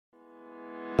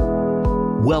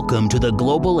Welcome to the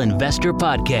Global Investor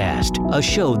Podcast, a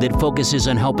show that focuses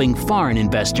on helping foreign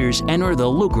investors enter the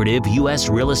lucrative U.S.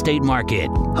 real estate market.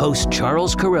 Host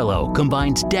Charles Carrillo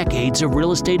combines decades of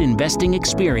real estate investing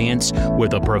experience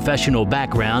with a professional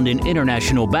background in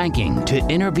international banking to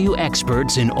interview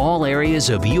experts in all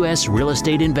areas of U.S. real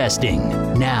estate investing.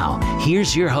 Now,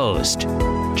 here's your host,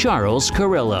 Charles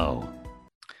Carrillo.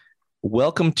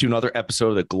 Welcome to another episode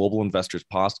of the Global Investors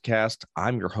Podcast.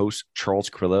 I'm your host,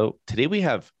 Charles Carrillo. Today we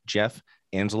have Jeff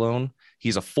Anzalone.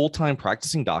 He's a full-time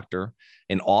practicing doctor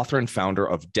and author and founder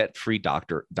of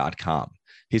DebtFreeDoctor.com.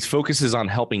 His focus is on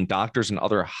helping doctors and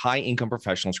other high-income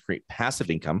professionals create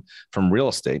passive income from real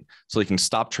estate so they can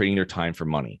stop trading their time for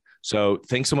money. So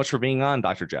thanks so much for being on,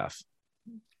 Dr. Jeff.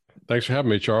 Thanks for having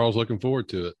me, Charles. Looking forward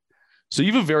to it. So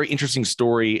you have a very interesting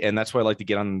story, and that's why I like to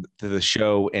get on to the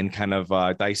show and kind of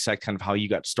dissect kind of how you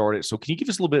got started. So can you give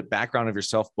us a little bit of background of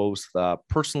yourself, both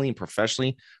personally and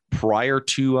professionally, prior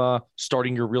to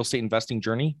starting your real estate investing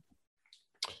journey?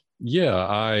 Yeah,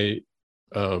 I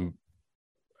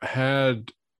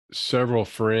had several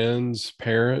friends,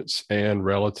 parents, and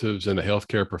relatives in the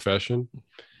healthcare profession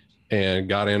and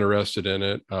got interested in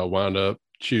it. I wound up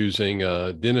choosing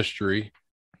dentistry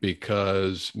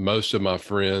because most of my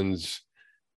friends,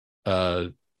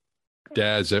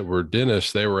 dads that were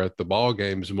dentists, they were at the ball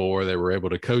games more. They were able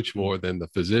to coach more than the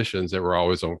physicians that were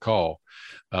always on call.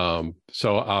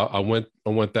 So I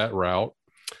went that route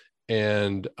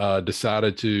and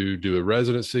decided to do a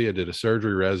residency. I did a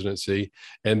surgery residency.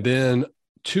 And then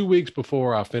 2 weeks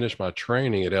before I finished my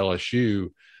training at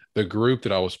LSU, the group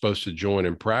that I was supposed to join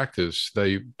in practice,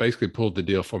 they basically pulled the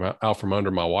deal out from under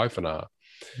my wife and I.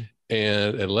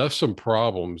 And it left some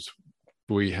problems.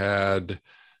 We had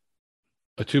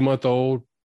a 2-month-old.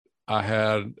 I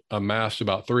had amassed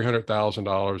about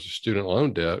 $300,000 of student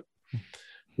loan debt.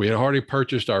 We had already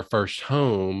purchased our first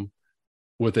home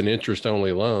with an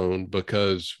interest-only loan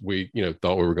because we,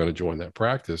 thought we were going to join that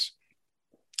practice.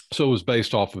 So it was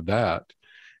based off of that.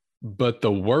 But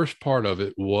the worst part of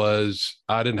it was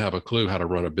I didn't have a clue how to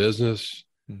run a business,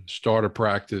 start a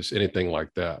practice, anything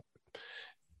like that.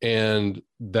 And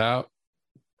that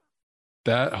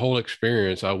whole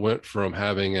experience, I went from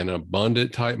having an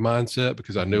abundant type mindset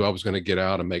because I knew I was going to get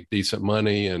out and make decent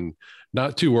money and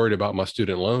not too worried about my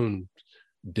student loan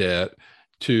debt,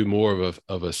 to more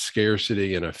of a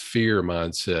scarcity and a fear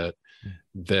mindset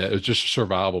that it was just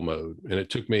survival mode. And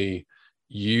it took me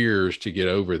years to get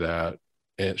over that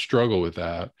and struggle with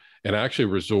that. And I actually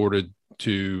resorted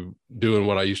to doing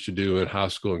what I used to do in high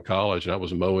school and college, and that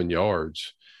was mowing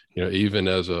yards. Even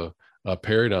as a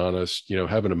periodontist,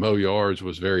 having to mow yards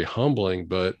was very humbling,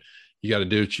 but you got to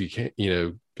do what you can,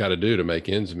 got to do to make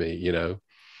ends meet,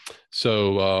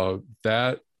 So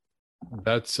that's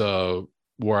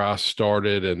where I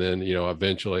started. And then,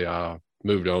 eventually I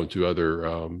moved on to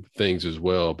other things as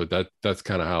well, but that's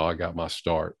kind of how I got my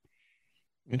start.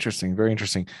 Interesting. Very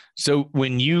interesting. So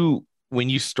when you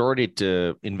started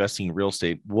investing in real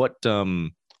estate, what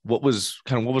was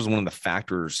one of the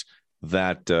factors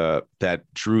that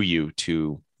drew you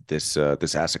to this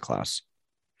asset class?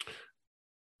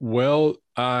 Well,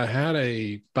 I had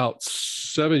about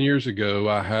 7 years ago,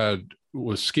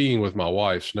 was skiing with my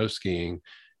wife, snow skiing,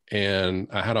 and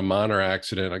I had a minor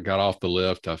accident. I got off the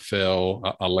lift, I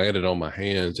fell, I landed on my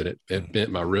hands, and it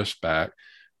bent my wrist back.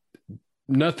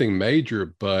 Nothing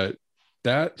major, but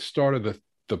that started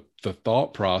the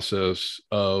thought process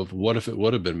of what if it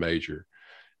would have been major?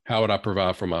 How would I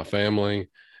provide for my family?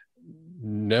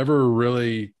 Never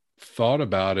really thought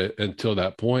about it until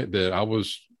that point, that I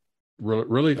was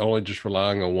really only just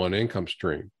relying on one income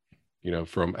stream,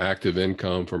 from active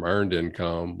income, from earned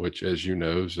income, which, as you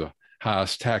know, is the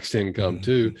highest taxed income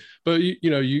too. But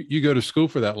you go to school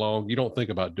for that long, you don't think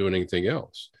about doing anything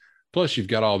else. Plus you've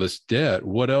got all this debt.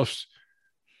 What else?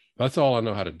 That's all I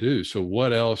know how to do. So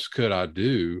what else could I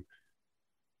do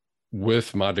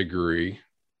with my degree?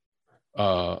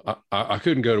 I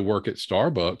couldn't go to work at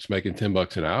Starbucks making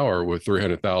 $10 an hour with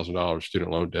 $300,000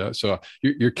 student loan debt. So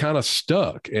you're kind of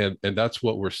stuck. And that's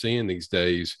what we're seeing these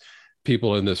days.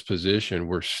 People in this position,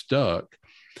 we're stuck.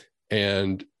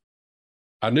 And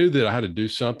I knew that I had to do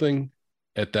something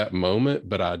at that moment,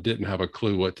 but I didn't have a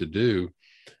clue what to do.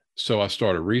 So I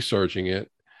started researching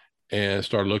it and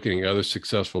started looking at other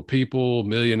successful people,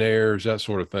 millionaires, that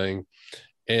sort of thing.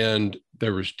 And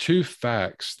there was 2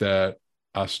 facts that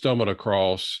I stumbled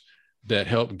across that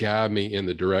helped guide me in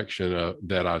the direction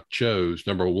that I chose.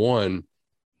 Number one,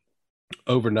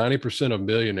 over 90% of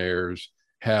millionaires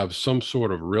have some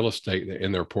sort of real estate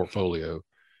in their portfolio.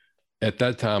 At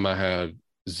that time, I had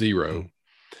 0.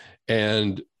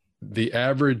 And the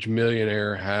average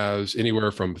millionaire has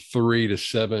anywhere from 3 to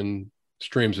 7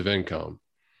 streams of income.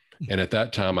 And at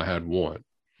that time I had one.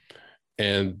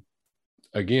 And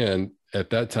again, at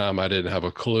that time, I didn't have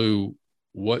a clue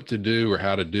what to do or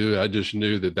how to do it. I just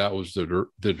knew that that was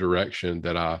the direction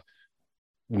that I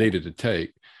needed to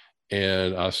take.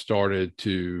 And I started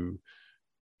to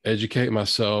educate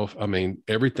myself. I mean,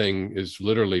 everything is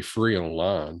literally free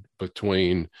online,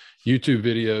 between YouTube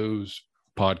videos,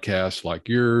 podcasts like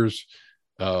yours,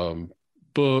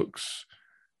 books.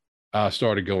 I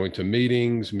started going to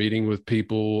meeting with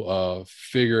people,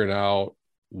 figuring out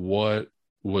what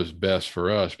was best for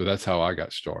us. But that's how I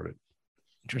got started.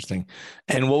 Interesting.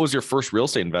 And what was your first real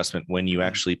estate investment when you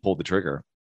actually pulled the trigger?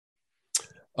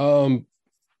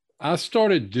 I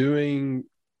started doing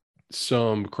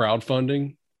some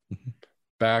crowdfunding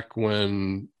back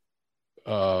when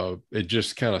it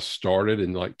just kind of started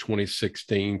in like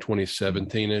 2016,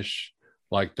 2017-ish,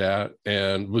 like that,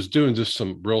 and was doing just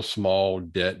some real small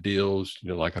debt deals,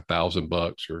 like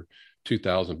 $1,000 or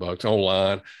 $2,000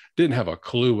 online. Didn't have a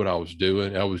clue what I was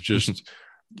doing. I was just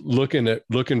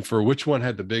looking for which one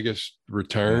had the biggest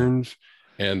returns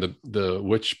and the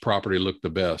which property looked the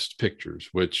best pictures,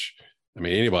 which, I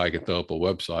mean, anybody can throw up a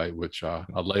website, which I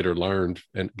later learned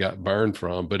and got burned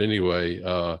from. But anyway,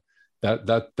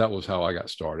 that was how I got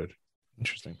started.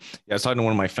 Interesting. Yeah, I was talking to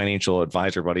one of my financial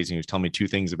advisor buddies, and he was telling me two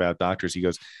things about doctors. He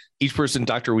goes, each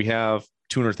doctor we have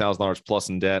 $200,000 plus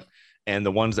in debt. And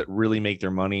the ones that really make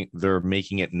their money, they're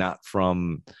making it not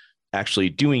from actually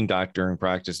doing doctoring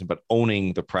practice, but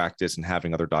owning the practice and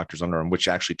having other doctors under them, which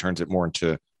actually turns it more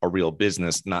into a real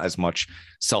business, not as much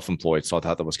self-employed. So I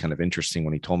thought that was kind of interesting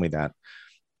when he told me that.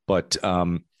 But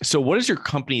so what is your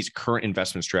company's current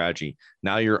investment strategy?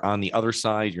 Now you're on the other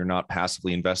side. You're not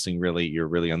passively investing, really. You're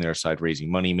really on the other side,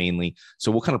 raising money mainly.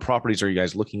 So what kind of properties are you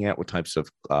guys looking at? What types of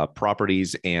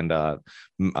properties and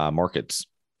markets?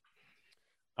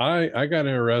 I got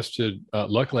interested.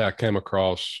 Luckily, I came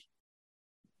across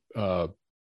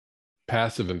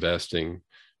passive investing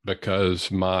because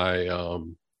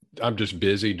I'm just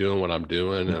busy doing what I'm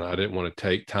doing, and I didn't want to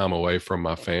take time away from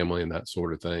my family and that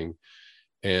sort of thing.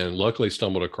 And luckily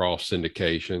stumbled across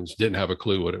syndications. Didn't have a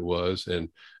clue what it was,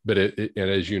 but and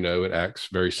as you know, it acts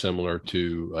very similar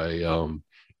to a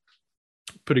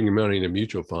putting your money in a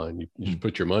mutual fund. You just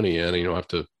put your money in, and you don't have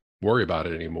to worry about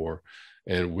it anymore.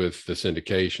 And with the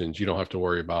syndications, you don't have to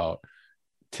worry about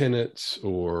tenants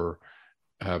or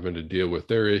having to deal with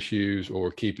their issues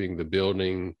or keeping the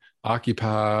building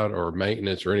occupied or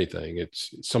maintenance or anything.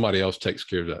 It's somebody else takes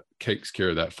care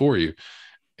of that for you.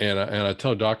 And I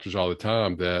tell doctors all the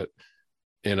time that,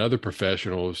 and other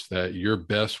professionals, that your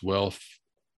best wealth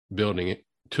building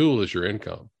tool is your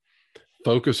income.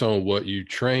 Focus on what you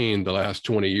trained the last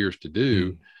 20 years to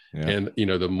do. Yeah. And,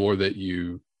 the more that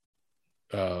you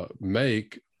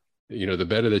make, the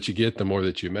better that you get, the more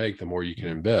that you make, the more you can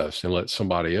invest, and let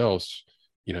somebody else,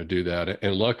 do that.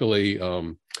 And luckily,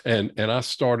 and I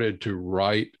started to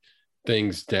write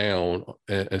things down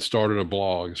and started a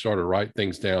blog and started to write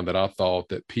things down that I thought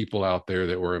that people out there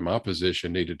that were in my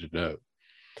position needed to know.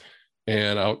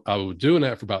 And I was doing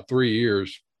that for about 3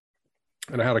 years.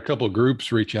 And I had a couple of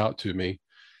groups reach out to me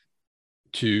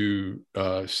to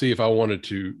see if I wanted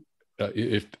to,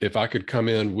 if I could come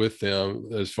in with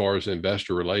them as far as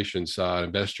investor relations side,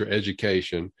 investor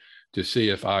education, to see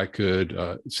if I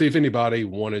could see if anybody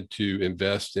wanted to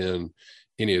invest in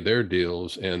any of their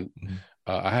deals. And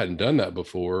I hadn't done that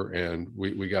before, and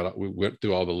we went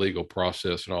through all the legal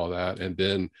process and all that. And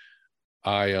then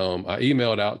I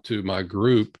emailed out to my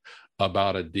group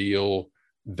about a deal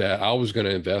that I was going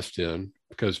to invest in,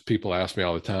 because people ask me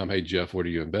all the time, "Hey, Jeff, what are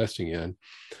you investing in?"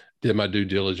 Did my due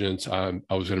diligence. I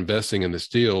was investing in this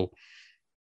deal,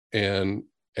 and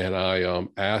I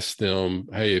asked them,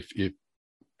 "Hey, if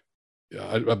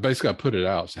I basically put it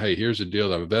out, so, hey, here's the deal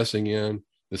that I'm investing in.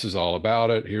 This is all about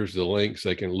it. Here's the links.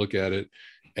 They can look at it."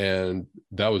 And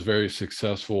that was very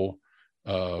successful.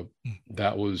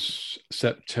 That was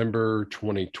September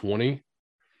 2020.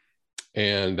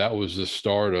 And that was the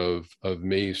start of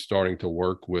me starting to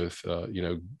work with,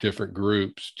 different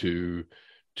groups to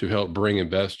help bring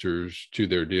investors to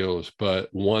their deals,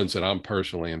 but ones that I'm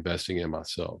personally investing in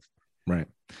myself. Right.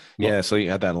 Yeah. So you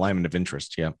had that alignment of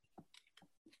interest. Yeah.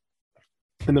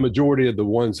 And the majority of the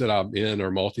ones that I'm in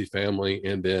are multifamily.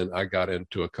 And then I got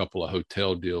into a couple of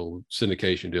hotel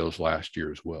syndication deals last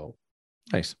year as well.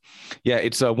 Nice. Yeah.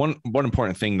 It's one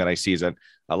important thing that I see is that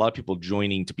a lot of people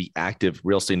joining to be active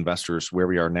real estate investors where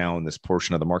we are now in this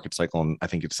portion of the market cycle. And I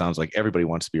think it sounds like everybody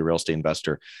wants to be a real estate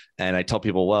investor. And I tell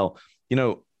people, well,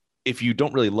 if you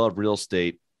don't really love real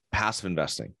estate, passive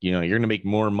investing, you're going to make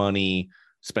more money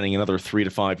spending another 3 to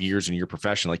 5 years in your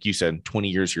profession, like you said, 20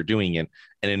 years you're doing it,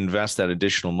 and invest that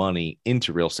additional money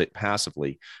into real estate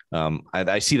passively.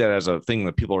 I see that as a thing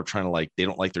that people are trying to, like, they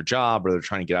don't like their job, or they're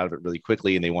trying to get out of it really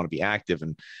quickly and they want to be active.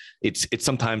 And it's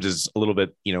sometimes is a little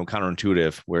bit,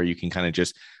 counterintuitive, where you can kind of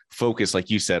just focus,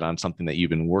 like you said, on something that you've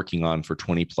been working on for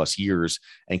 20 plus years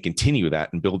and continue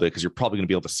that and build it, because you're probably going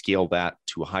to be able to scale that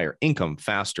to a higher income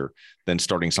faster than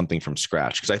starting something from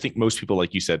scratch. Because I think most people,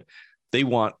 like you said,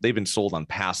 they've been sold on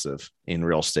passive in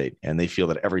real estate, and they feel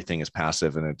that everything is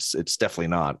passive, and it's definitely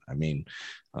not. I mean,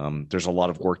 there's a lot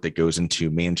of work that goes into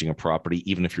managing a property,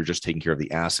 even if you're just taking care of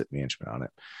the asset management on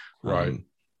it. Right.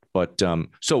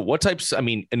 So what types,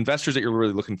 investors that you're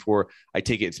really looking for, I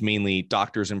take it it's mainly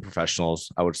doctors and professionals.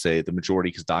 I would say the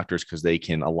majority, because they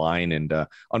can align and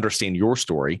understand your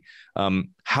story.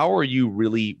 How are you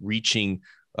really reaching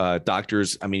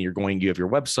doctors? You have your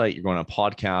website, you're going on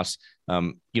podcasts,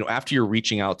 after you're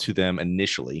reaching out to them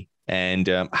initially, and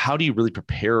how do you really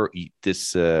prepare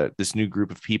this new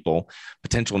group of people,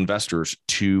 potential investors,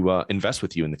 to invest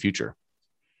with you in the future?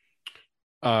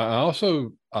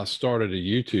 I started a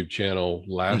YouTube channel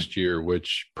last year,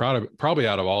 which probably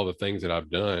out of all the things that I've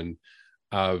done,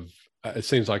 it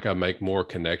seems like I make more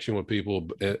connection with people.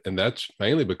 And that's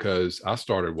mainly because I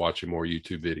started watching more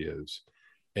YouTube videos.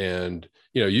 And,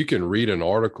 you can read an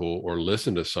article or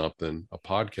listen to something, a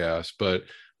podcast, but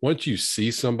once you see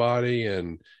somebody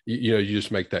and, you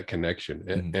just make that connection.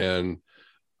 Mm-hmm. And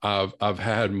I've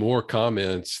had more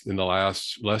comments in the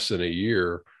last less than a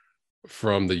year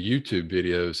from the YouTube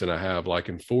videos than I have like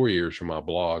in 4 years from my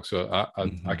blog. So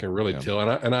I can really tell,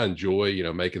 and I enjoy,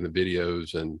 making the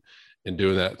videos and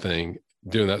doing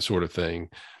that sort of thing.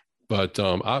 But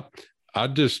I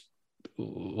just,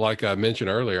 like I mentioned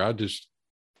earlier,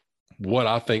 what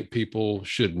I think people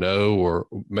should know, or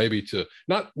maybe to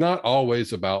not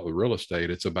always about the real estate.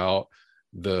 It's about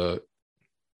the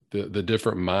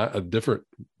a different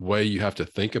way you have to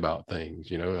think about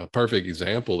things. A perfect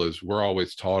example is we're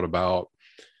always taught about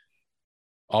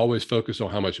always focus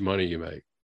on how much money you make,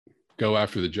 go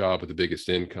after the job with the biggest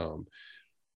income.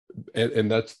 And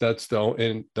that's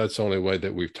the only way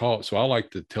that we've taught. So I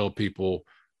like to tell people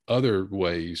other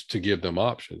ways to give them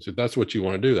options. If that's what you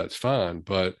want to do, that's fine.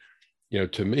 But,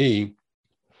 to me,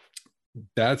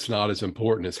 that's not as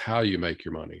important as how you make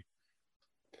your money.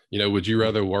 Would you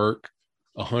rather work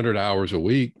 100 hours a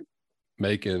week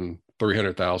making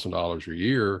 $300,000 a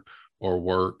year, or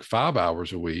work 5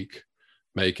 hours a week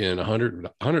making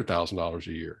 $100,000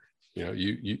 a year?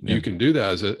 You can do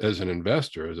that as an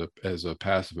investor, as a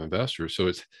passive investor. So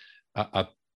it's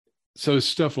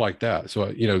stuff like that.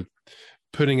 So,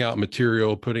 putting out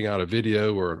material, putting out a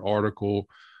video or an article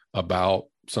about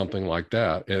something like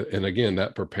that. And again,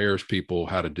 that prepares people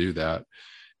how to do that.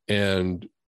 And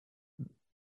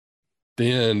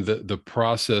then the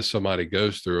process somebody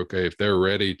goes through, okay, if they're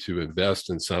ready to invest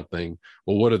in something,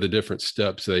 well, what are the different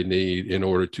steps they need in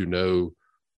order to know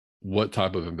what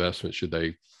type of investment should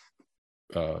they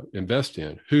invest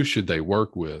in? Who should they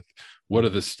work with? What are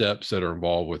the steps that are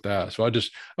involved with that? So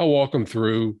I walk them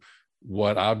through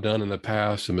what I've done in the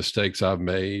past, the mistakes I've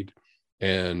made,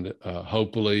 and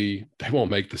hopefully they won't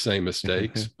make the same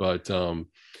mistakes. But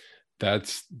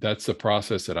that's the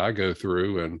process that I go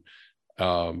through,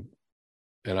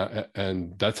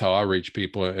 and that's how I reach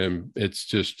people. And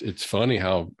it's funny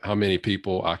how many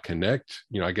people I connect.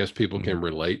 I guess people can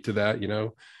relate to that.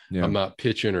 I'm not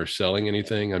pitching or selling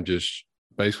anything. I'm just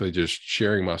basically just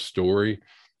sharing my story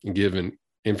and giving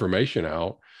information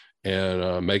out,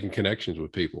 and making connections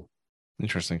with people.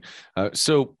 Interesting.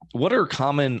 So what are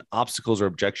common obstacles or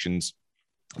objections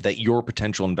that your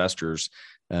potential investors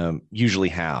usually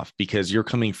have? Because you're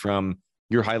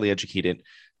highly educated.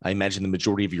 I imagine the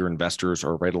majority of your investors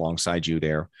are right alongside you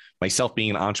there. Myself being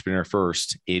an entrepreneur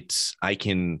first, I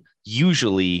can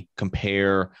usually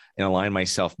compare and align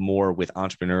myself more with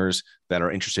entrepreneurs that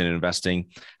are interested in investing.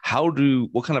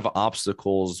 What kind of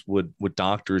obstacles would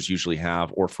doctors usually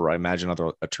have, or I imagine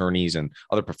other attorneys and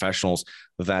other professionals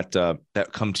that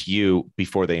come to you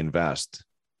before they invest?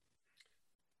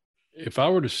 If I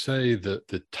were to say that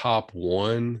the top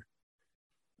one,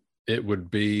 it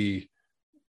would be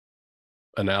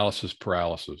analysis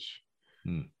paralysis.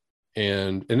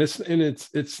 And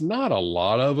it's not a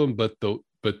lot of them, but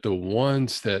the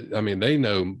ones that, they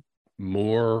know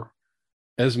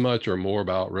as much or more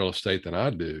about real estate than I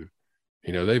do.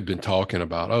 They've been talking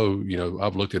about,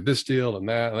 I've looked at this deal and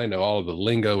that, and they know all of the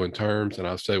lingo and terms. And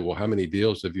I say, well, how many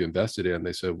deals have you invested in?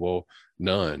 They said, well,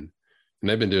 none. And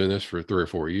they've been doing this for 3 or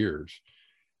 4 years.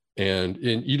 And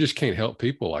you just can't help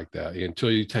people like that until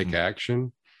you take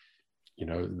action.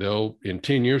 they'll, in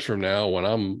 10 years from now, when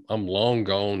I'm long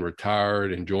gone,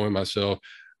 retired, enjoying myself,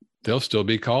 they'll still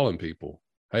be calling people.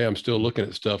 Hey, I'm still looking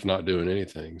at stuff, not doing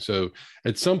anything. So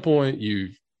at some point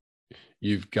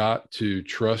you've got to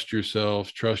trust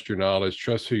yourself, trust your knowledge,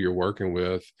 trust who you're working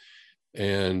with.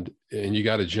 And you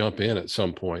got to jump in at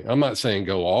some point. I'm not saying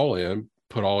go all in,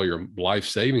 put all your life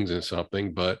savings in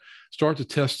something, but start to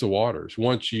test the waters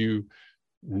once you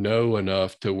know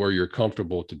enough to where you're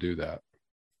comfortable to do that.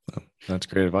 That's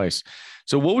great advice.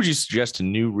 So what would you suggest to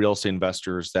new real estate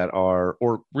investors or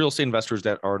real estate investors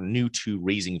that are new to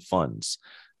raising funds?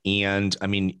 And I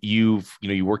mean, you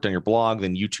worked on your blog,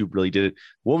 then YouTube really did it.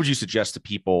 What would you suggest to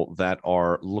people that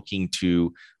are looking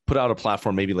to put out a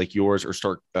platform maybe like yours, or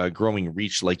start growing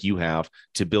reach like you have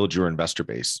to build your investor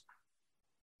base?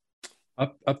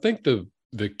 I think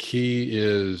the key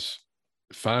is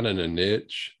finding a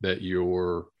niche that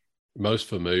you're most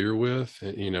familiar with.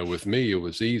 With me, it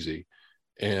was easy.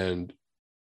 And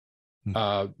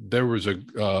there was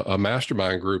a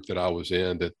mastermind group that I was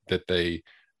in that they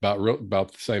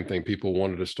about the same thing. People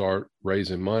wanted to start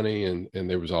raising money, and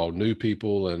there was all new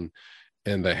people, and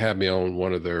they had me on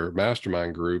one of their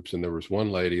mastermind groups. And there was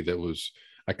one lady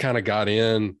I kind of got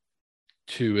in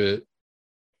to it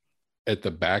at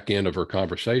the back end of her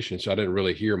conversation. So I didn't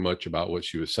really hear much about what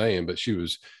she was saying, but she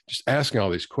was just asking all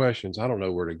these questions. I don't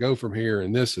know where to go from here,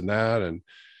 and this and that.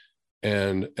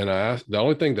 And I asked, the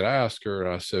only thing that I asked her,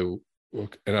 and I said,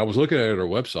 and I was looking at her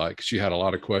website because she had a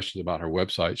lot of questions about her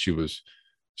website she was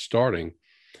starting.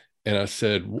 And I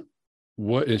said,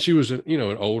 what? And she was, an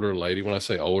older lady. When I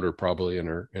say older, probably in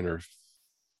her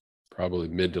probably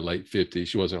mid to late 50s.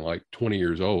 She wasn't like 20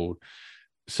 years old.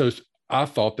 So I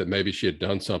thought that maybe she had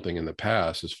done something in the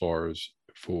past as far as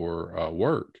for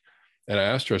work. And I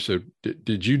asked her, I said,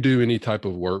 did you do any type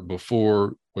of work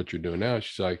before what you're doing now?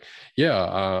 She's like, yeah,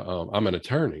 I'm an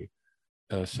attorney.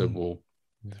 And I said, well,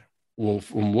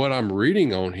 from what I'm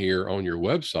reading on here on your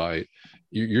website,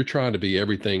 you're trying to be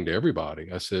everything to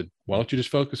everybody. I said, why don't you just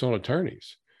focus on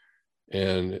attorneys?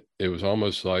 And it was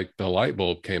almost like the light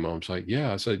bulb came on. It's like,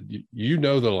 yeah. I said, you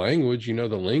know the language, you know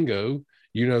the lingo,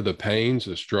 you know the pains,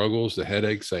 the struggles, the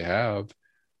headaches they have.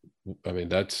 I mean,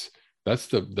 that's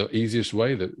the easiest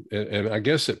way and I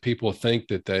guess that people think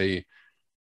that they,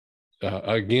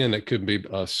 again, it could be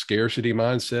a scarcity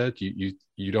mindset.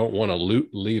 You don't want to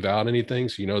leave out anything.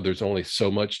 So, there's only so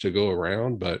much to go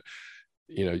around, but,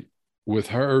 with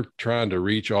her trying to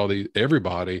reach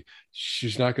everybody,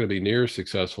 she's not going to be near as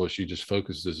successful if she just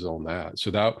focuses on that.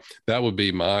 So that would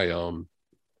be my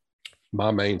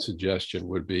main suggestion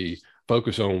would be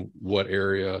focus on what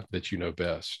area that you know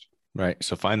best. Right.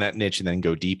 So find that niche and then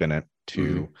go deep in it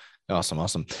too. Mm-hmm.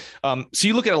 Awesome. So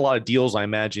you look at a lot of deals. I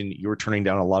imagine you're turning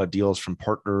down a lot of deals from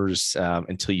partners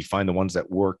until you find the ones that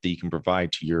work that you can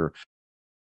provide to your.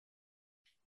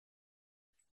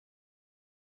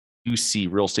 You see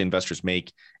real estate investors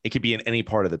make. It could be in any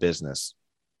part of the business.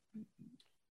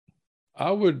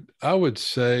 I would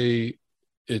say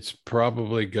it's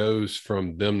probably goes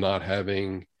from them not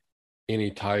having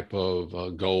any type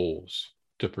of goals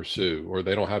to pursue, or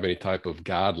they don't have any type of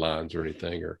guidelines or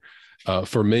anything. Or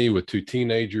for me, with two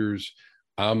teenagers,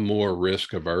 I'm more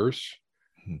risk averse.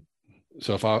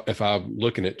 So if I'm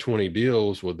looking at 20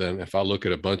 deals, well, then if I look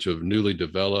at a bunch of newly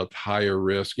developed, higher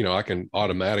risk, I can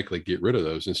automatically get rid of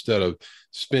those instead of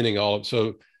spending all.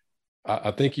 So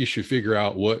I think you should figure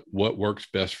out what works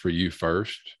best for you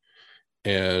first.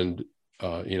 And,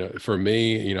 for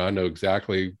me, I know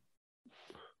exactly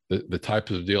the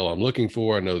types of deal I'm looking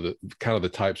for. I know the kind of the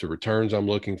types of returns I'm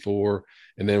looking for.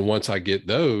 And then once I get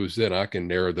those, then I can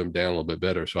narrow them down a little bit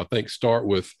better. So I think start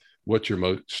with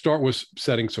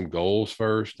setting some goals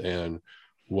first and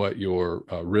what your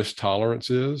risk tolerance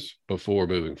is before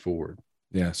moving forward.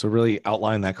 Yeah. So really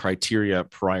outline that criteria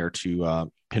prior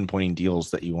to pinpointing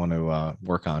deals that you want to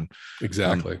work on.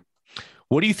 Exactly.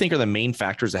 What do you think are the main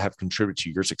factors that have contributed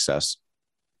to your success?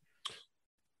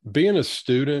 Being a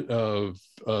student of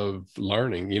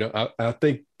learning, I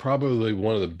think probably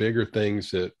one of the bigger things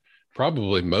that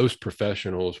probably most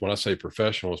professionals, when I say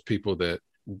professionals, people that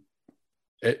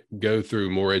go through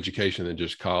more education than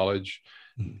just college,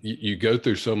 you go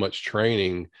through so much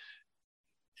training.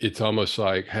 It's almost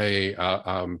like, hey,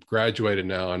 I'm graduated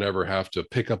now. I never have to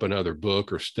pick up another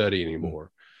book or study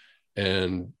anymore.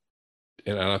 And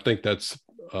I think that's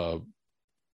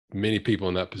many people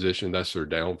in that position, that's their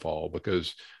downfall,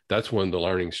 because that's when the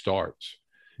learning starts.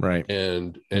 Right.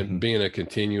 And being a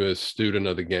continuous student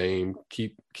of the game,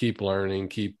 keep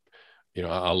learning,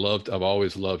 I've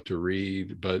always loved to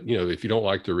read, but if you don't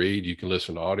like to read, you can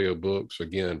listen to audiobooks,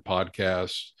 again,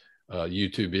 podcasts,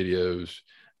 YouTube videos,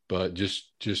 but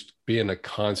just being a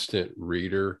constant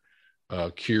reader,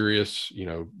 curious,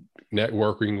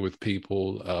 networking with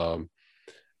people,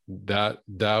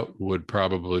 that would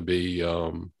probably be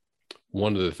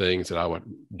one of the things that I would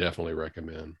definitely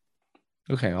recommend.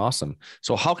 Okay, awesome.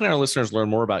 So how can our listeners learn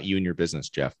more about you and your business,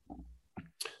 Jeff?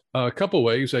 A couple of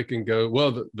ways they can go.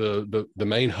 Well, the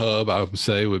main hub, I would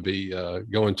say, would be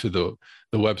going to the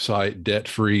website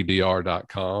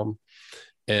debtfreedr.com,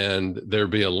 and there'll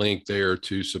be a link there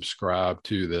to subscribe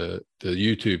to the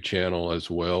YouTube channel as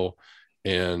well.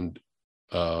 And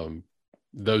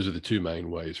those are the two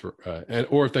main ways.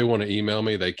 Or if they want to email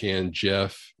me, they can,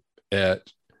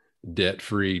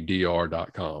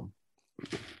 jeff@debtfreedr.com.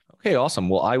 Okay, awesome.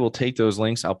 Well, I will take those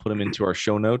links. I'll put them into our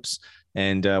show notes.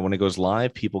 And when it goes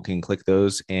live, people can click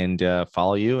those and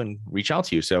follow you and reach out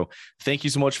to you. So thank you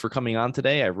so much for coming on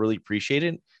today. I really appreciate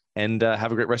it. And have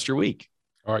a great rest of your week.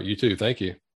 All right, you too. Thank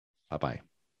you. Bye-bye.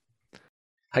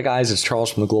 Hi, guys. It's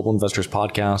Charles from the Global Investors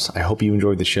Podcast. I hope you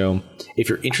enjoyed the show. If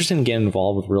you're interested in getting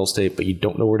involved with real estate, but you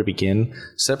don't know where to begin,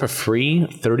 set up a free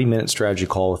 30-minute strategy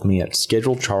call with me at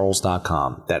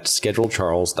schedulecharles.com. That's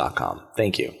schedulecharles.com.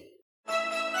 Thank you.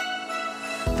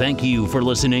 Thank you for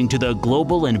listening to the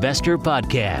Global Investor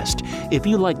Podcast. If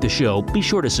you like the show, be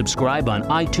sure to subscribe on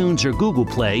iTunes or Google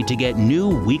Play to get new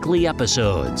weekly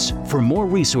episodes. For more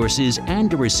resources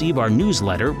and to receive our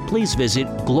newsletter, please visit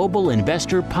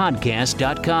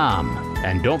globalinvestorpodcast.com.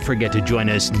 And don't forget to join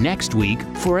us next week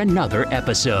for another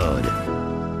episode.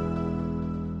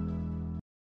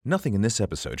 Nothing in this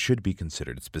episode should be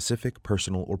considered specific,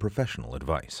 personal, or professional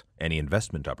advice. Any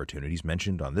investment opportunities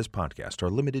mentioned on this podcast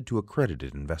are limited to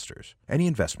accredited investors. Any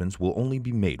investments will only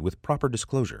be made with proper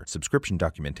disclosure, subscription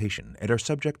documentation, and are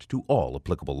subject to all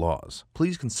applicable laws.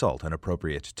 Please consult an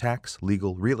appropriate tax,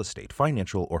 legal, real estate,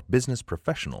 financial, or business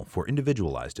professional for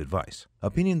individualized advice.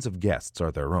 Opinions of guests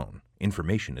are their own.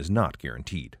 Information is not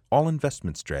guaranteed. All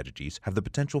investment strategies have the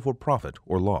potential for profit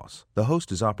or loss. The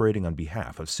host is operating on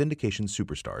behalf of Syndication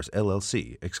Superstars,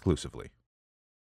 LLC exclusively.